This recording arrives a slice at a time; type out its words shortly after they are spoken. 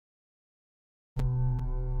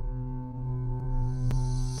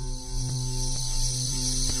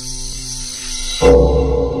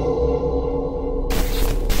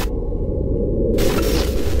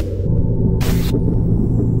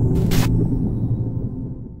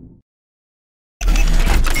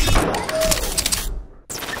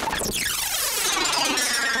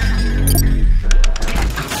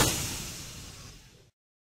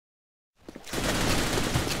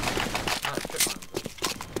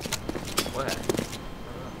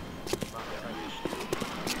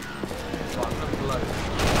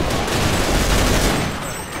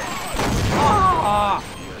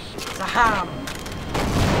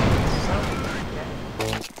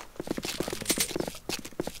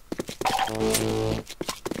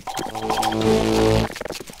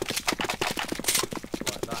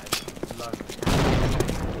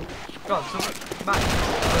God, so back.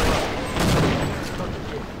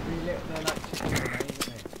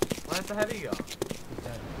 Where's the heavy go?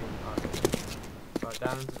 Right,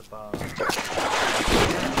 down into the bar.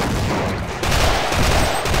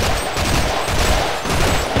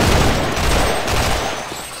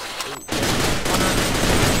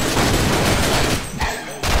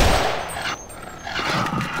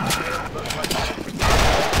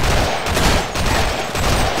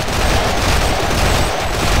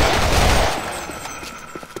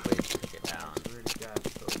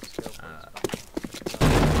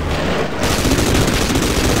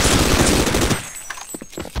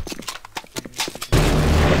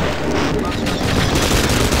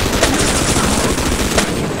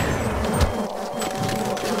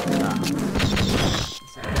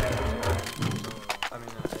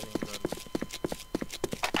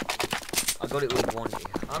 I got it with one hit.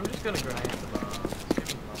 I'm just gonna grenade the bar.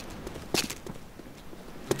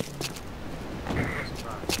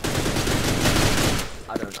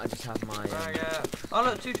 I don't, I just have my... Oh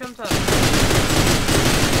look, 2 chum toads!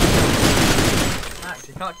 Max,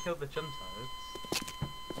 you can't kill the chum toads.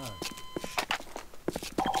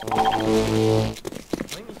 Oh. I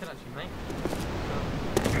think you can actually make it.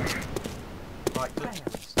 Right, good.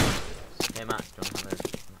 Hey Max, do you want to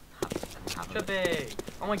have a... Chubby!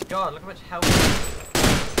 Oh my god, look how much health.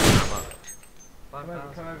 How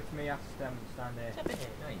much? Come over to me, ask them, stand here. Chubby!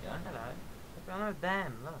 No you don't. Hello. I know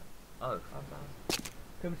them, look. Oh.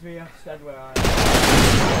 Come to me, stand where I am.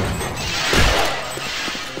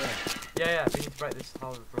 Yeah, we need to break this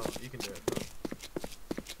whole floor. You can do it, bro.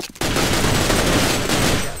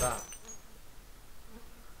 Get that.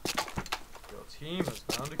 Your team has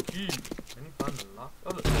found a key. Can you find the lock?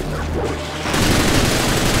 Oh look. He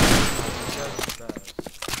goes upstairs.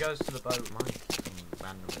 He goes to the boat. Mine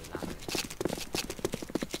randomly landed.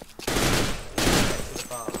 To the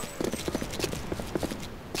bar.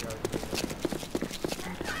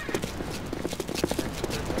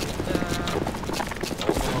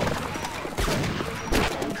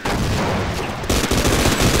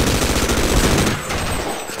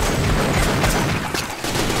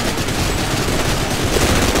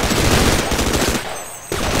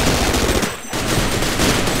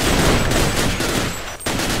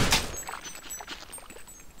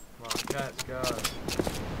 Let's go.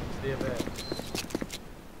 It's the abyss.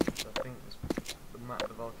 I think it's the map,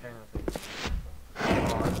 the volcano thing. Oh,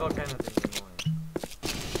 the volcano thing is annoying.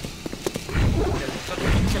 Okay, we've got to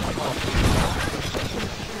kill him off.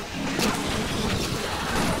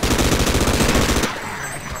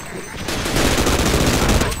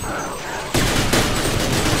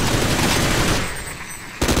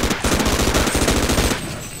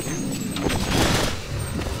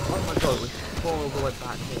 Oh my god, we fall all the way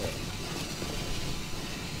back here.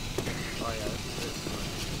 Oh yeah, it's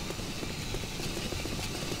nice.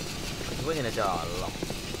 We're gonna die a lot.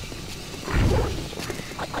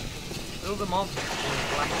 All the mobs are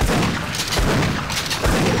black.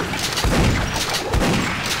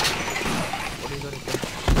 What are you gonna do?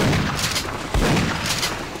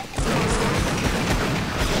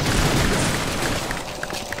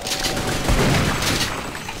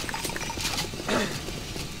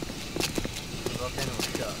 The volcano was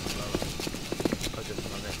shut. I just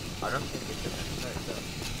want it. I don't think it's gonna. No, it does.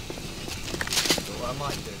 Well, I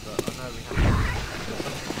might do, but I know we have to.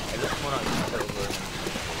 It looks more like silver.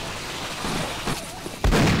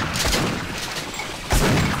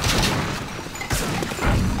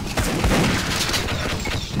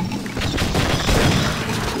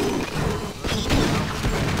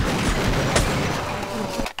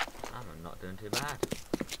 I'm not doing too bad.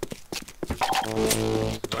 Just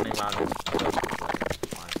running around this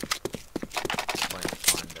find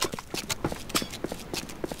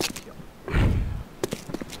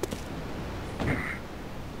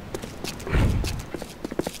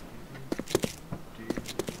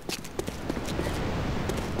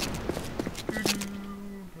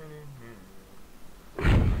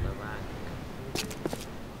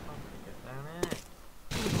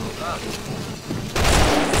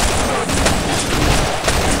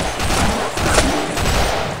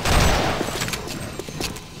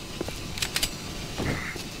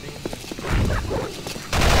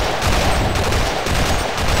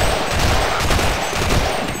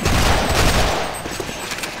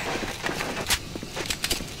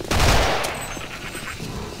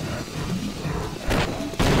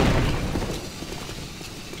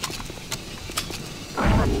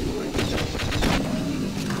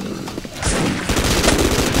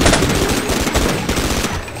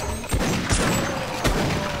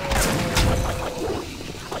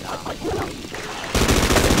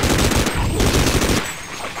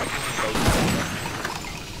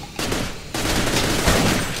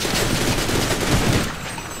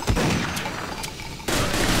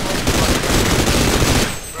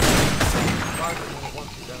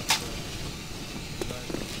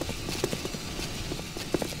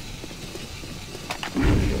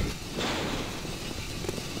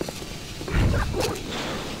Oh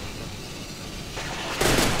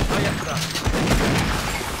yeah, done.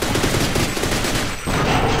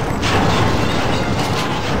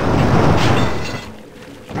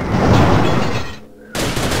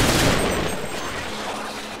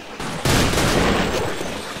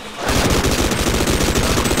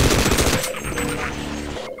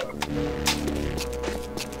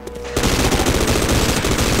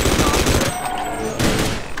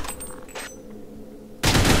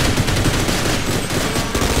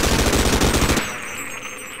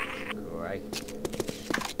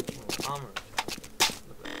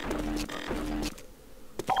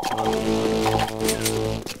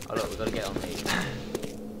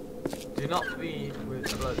 Do not feed with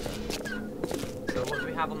the blood test. So what do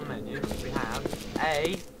we have on the menu? We have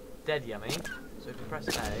A, dead yummy. So if you press A,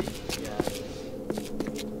 yeah.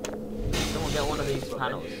 Someone get one of these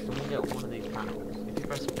panels. Someone get one of these panels. If you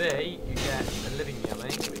press B, you get a living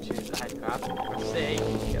yummy, which is a head crab. If you press C, you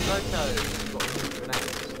get blood toad. You've got all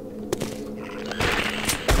grenades.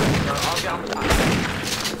 So I'll get on the back.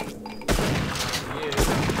 And you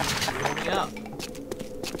warm me up.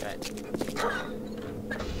 Okay.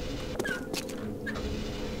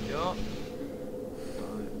 Sure.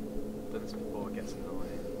 Right. Done this before, it gets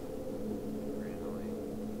annoying. Really annoying.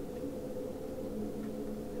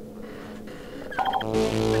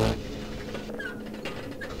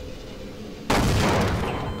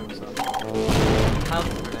 Held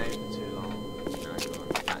the grenade for too long. No, you want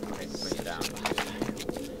that grenade to bring it down.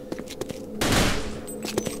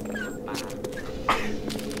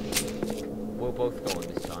 We'll both go on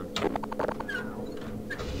this time.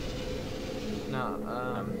 No,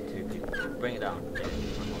 2 people. Bring it down. Yeah.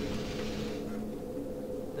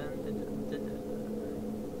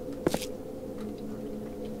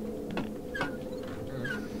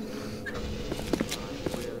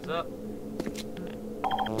 Wheel it up.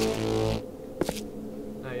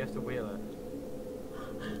 No, you have to wheel it.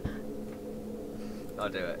 I'll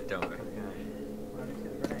do it, don't worry.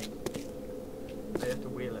 Okay. No, you have to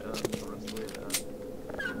wheel it up. Or else wheel it up.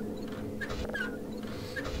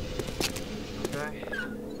 Okay.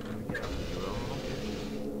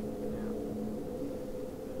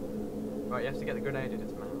 Right, you have to get the grenade in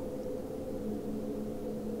its mouth.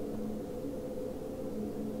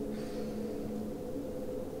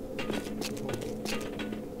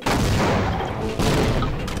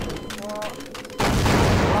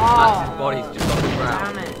 Max's body's just off the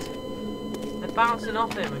ground. Damn it! They're bouncing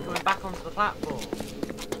off him and coming back onto the platform.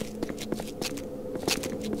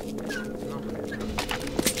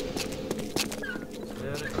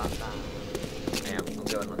 Yeah, I'm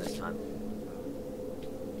going on this time.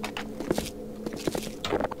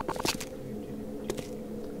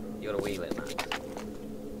 You gotta wheel it, Max.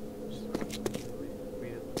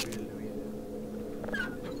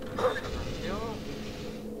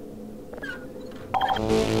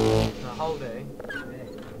 Now hold it.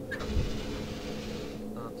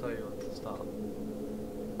 I'll tell you when to stop.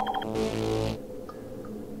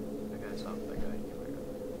 Okay, stop. Okay, here we go.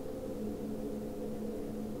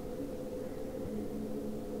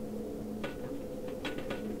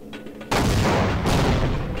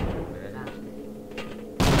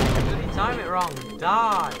 Did he time it wrong?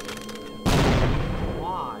 Die!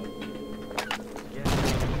 Why? Yeah.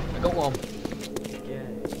 I got one. Yeah.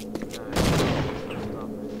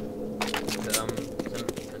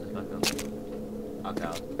 Turn this back up. Okay,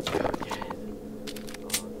 I'll...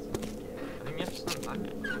 I think you have to stand back.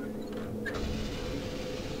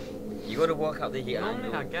 You gotta work out the heat Normally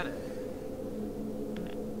angle. I get it.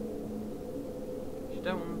 You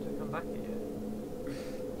don't want them to come back at you.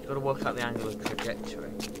 You gotta work out the angle of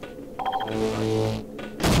trajectory.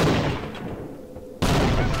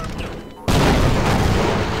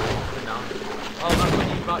 Oh, that's when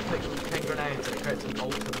you right click on 10 grenades and it creates an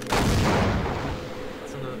alternate.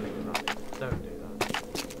 That's another thing about it. Don't do that.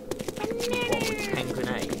 What, with 10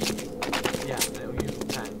 grenades? Yeah, it'll use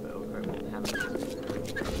 10, but it'll create more than hammers.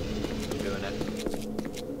 Doing it.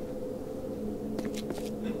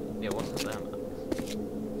 Yeah, what's up there, man?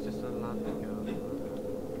 It's just a landing go.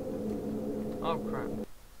 Oh crap.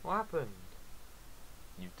 What happened?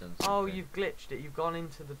 You've done something. Oh, you've glitched it. You've gone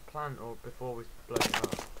into the plant or before we blow it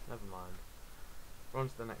up. Never mind. We're on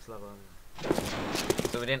to the next level.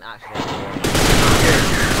 So we didn't actually...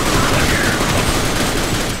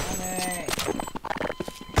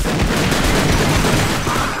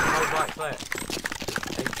 Hold right click.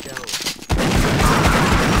 8 shells.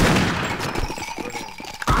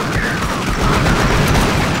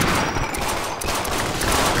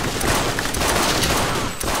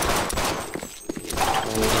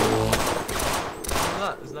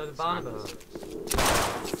 Look, there's loads of Barnabas.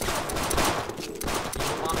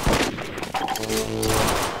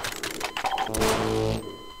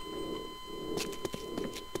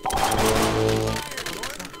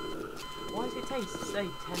 Why does it say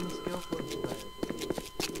 10 skill points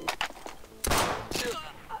available?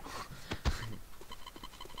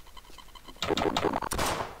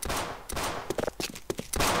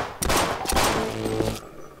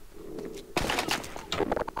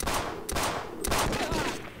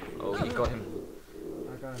 Oh, you got him.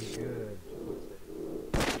 I got him good.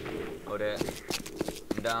 Oh, there.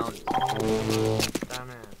 I'm down. Down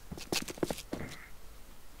here.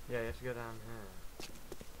 Yeah, you have to go down here.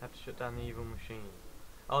 Have to shut down the evil machine.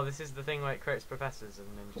 Oh, this is the thing where it creates professors and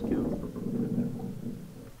then just kills them.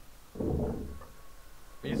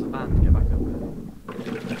 Use the band to get back up there.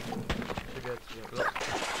 Should be able to get look.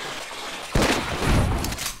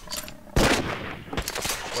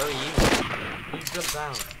 Where are you? You jump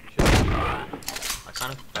down. You should. I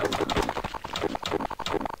kind of fell down.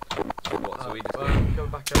 What, so we just... go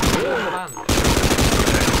back up. Use the band.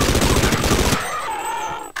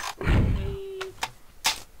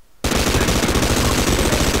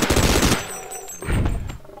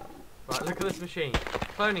 Right, look at this machine.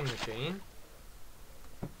 Cloning machine.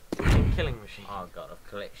 Killing machine. Oh god,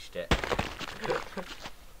 I've glitched it. Look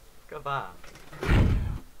at that.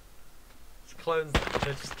 Just clones them, it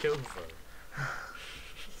just kills them.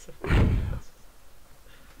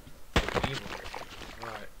 Evil.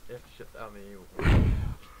 Right, you have to shut down the evil.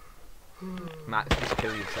 Max, just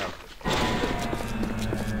kill yourself.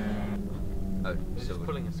 Oh, It's so just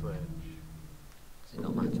pulling a switch. does it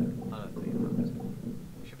not matter? I don't think it matters.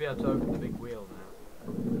 You should be able to open the big wheel now.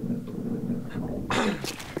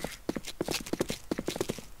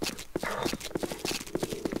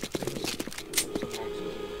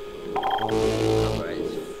 Oh, right,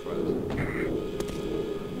 it's frozen.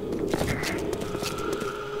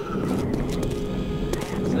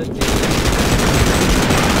 So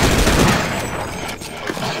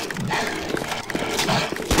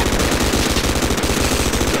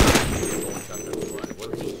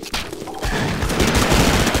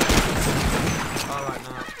alright,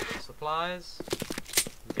 now supplies.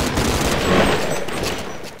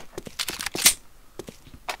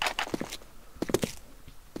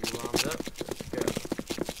 You armed up. Let's go.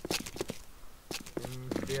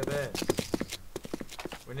 Into the abyss.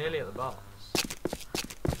 We're nearly at the boss.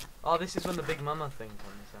 Oh, this is when the big mama thing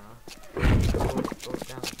comes out. Go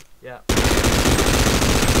down. Yeah.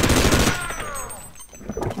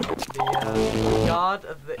 The guard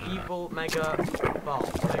of the evil mega boss,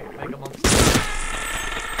 mega monster.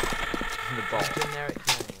 The boss. Generic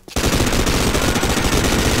name.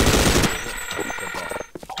 The boss.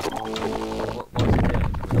 What's it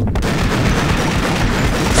doing?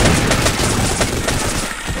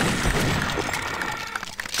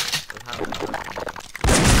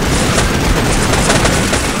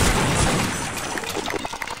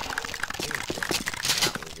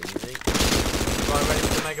 Right, ready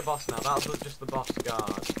for the mega boss now. That was just the boss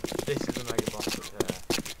guard. This is the mega boss up here.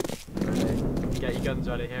 Ready? Get your guns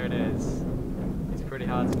ready, here it is. It's pretty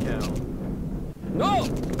hard to kill. No!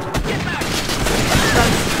 Get back!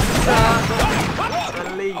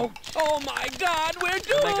 Release. Oh my god, we're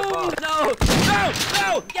Mega boss. doomed! No! No!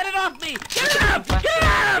 No! Get it off me! Get it up! Get it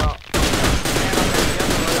up!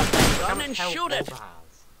 Run and shoot it!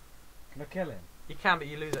 Can I kill him? You can, but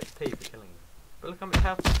you lose XP for killing him. But look how much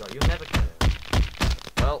health he's got. You'll never kill him.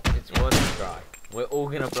 Well, it's worth a try. We're all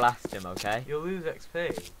gonna blast him, okay? You'll lose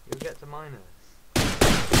XP. You'll get to minus.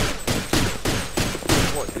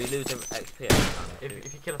 What, do we lose XP every time?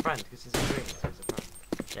 If you kill a friend, because he's a green, so he's a friend.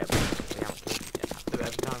 Yeah, but we haven't killed him yet. Do it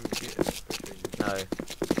every time you shoot him. No.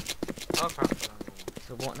 Oh crap.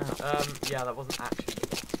 So what now? Yeah, that wasn't actually the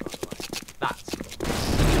boss, by the way. That's the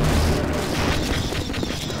boss.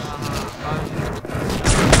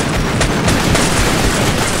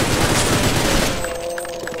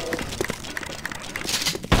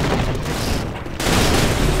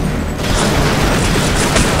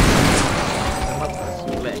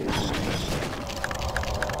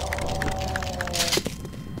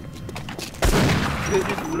 Who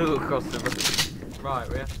just flew across the room? Right,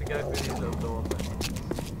 we have to go through these little door things.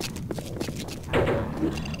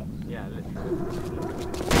 Yeah, literally.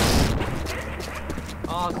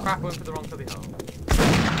 Oh crap, I went for the wrong cubby hole.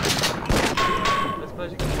 I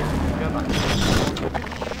suppose you can go back.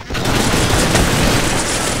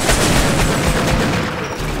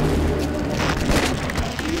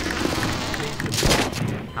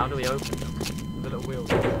 How do we open them? The little wheels.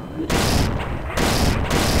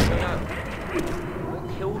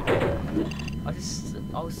 What killed me? I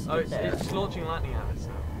was Oh, it's launching lightning at us.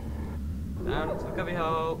 Down into the cubby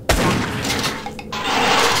hole.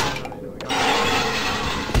 we got.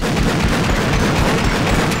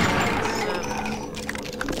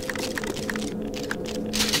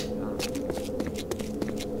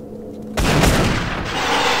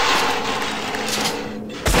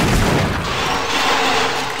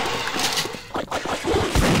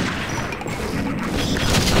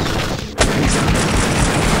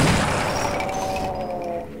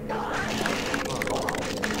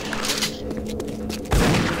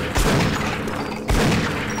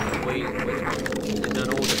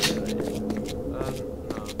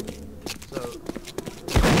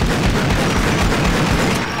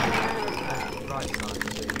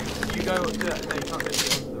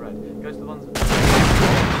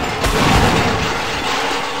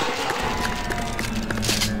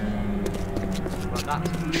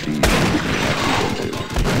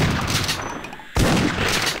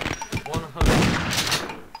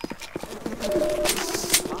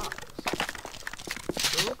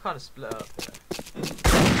 Kind of split up here.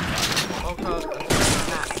 Oh god, there's a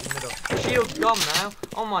cat in the middle. The shield's gone now.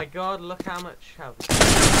 Oh my god, look how much health.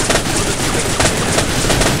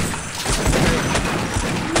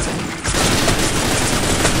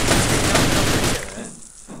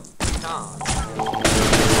 Can't.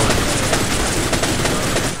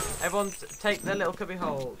 Everyone take their little cubby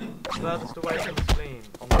hole furthest away from the spleen.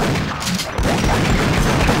 Oh.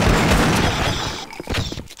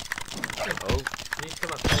 You need to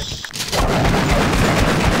come up here.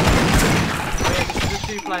 Oh yeah, this is a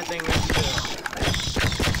two-player thing we have to do.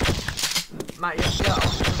 Matt, you have to get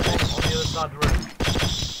on the other side of the room.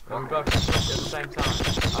 And we both have to press it at the same time.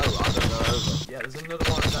 Oh, I don't go over. Yeah, there's another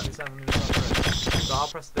one exactly the same on the other side of the room. So I'll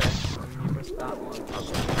press this, and you press that one.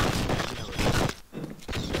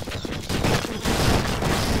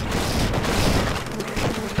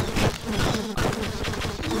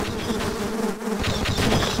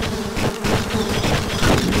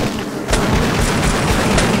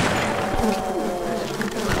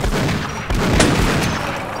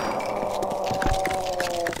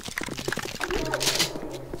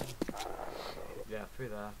 Through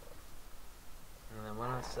there. And then when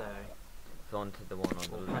I say It's on to the one on the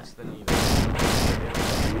we'll left. press the needle.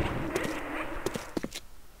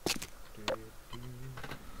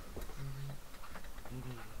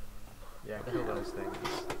 Yeah, kill those things.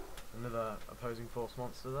 Another opposing force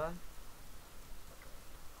monster there.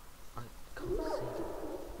 I can't see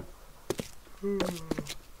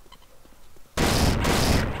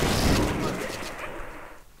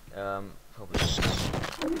them. Probably.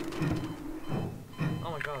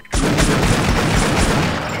 Oh my god.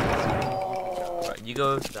 Right, you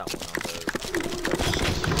go to that one, I'll go.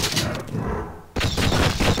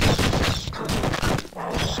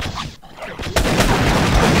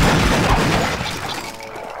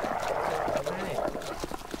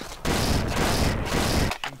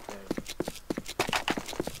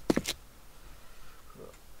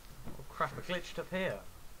 Oh crap, I glitched up here.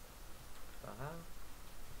 What the hell?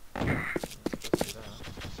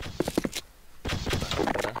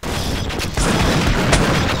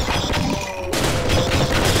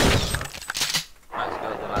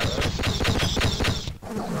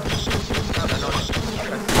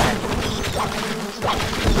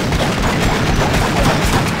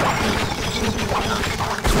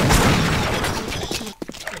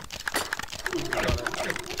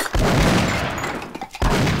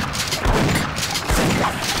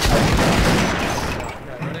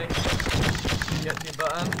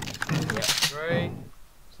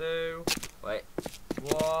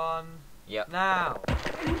 Yep. Now!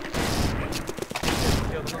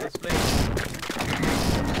 Kill the Mother Spleen.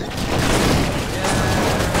 Yeah!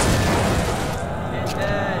 It's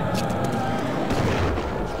dead!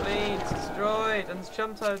 Spleen's destroyed! And there's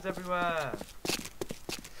chum toads everywhere!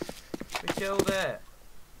 We killed it!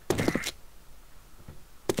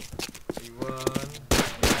 We won!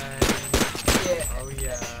 Yeah! Oh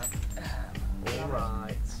yeah!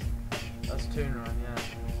 Alright. That's TOONRUN, yeah.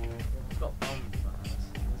 It's got bombs.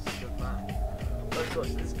 Let's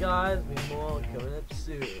watch this, guys. Be more coming up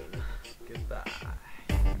soon.